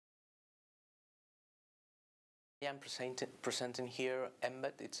I'm presenting here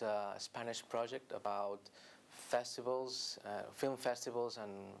EMBED. It's a Spanish project about festivals, film festivals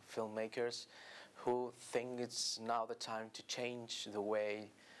and filmmakers who think it's now the time to change the way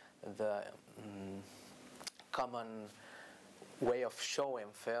the common way of showing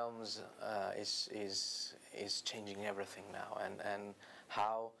films is changing everything now, and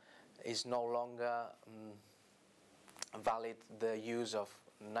how is no longer valid the use of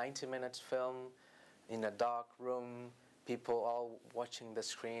 90 minutes film in a dark room, people all watching the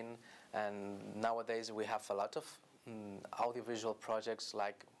screen. And nowadays we have a lot of audiovisual projects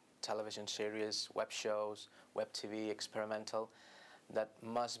like television series, web shows, web TV, experimental, that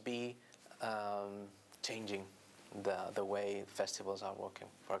must be changing the way festivals are working.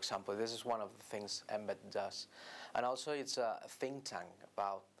 For example, this is one of the things EMBED does. And also it's a think tank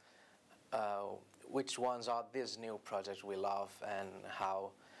about which ones are these new projects we love and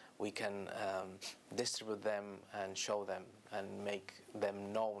how we can distribute them and show them and make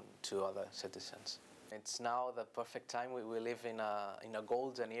them known to other citizens. It's now the perfect time. We live in a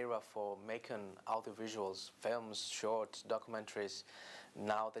golden era for making audiovisuals, films, shorts, documentaries.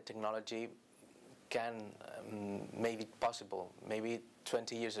 Now the technology can make it possible. Maybe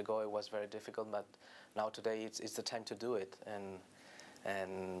 20 years ago it was very difficult, but now today it's the time to do it,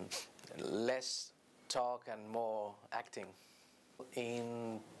 and less talk and more acting.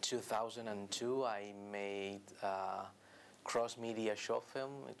 In 2002 I made a cross-media short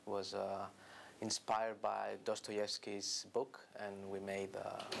film. It was inspired by Dostoevsky's book, and we made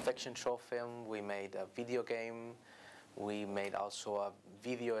a fiction short film, we made a video game, we made also a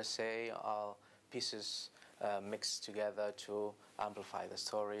video essay, all pieces mixed together to amplify the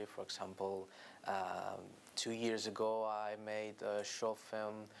story. For example, 2 years ago I made a short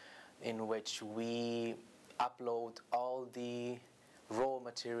film in which we upload all the raw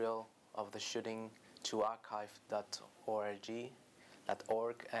material of the shooting to archive.org,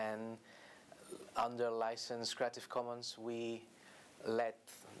 and under license Creative Commons we let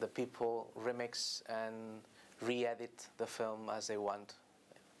the people remix and re-edit the film as they want,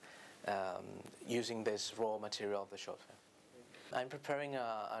 using this raw material of the short film. I'm preparing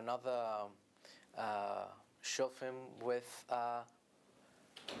another short film with a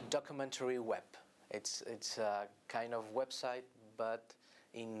documentary web. It's a kind of website, but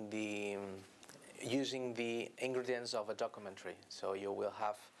in using the ingredients of a documentary. So you will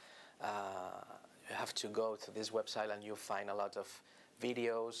have to go to this website and you'll find a lot of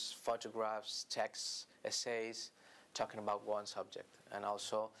videos, photographs, texts, essays talking about one subject. And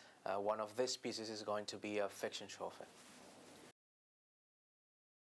also one of these pieces is going to be a fiction short film.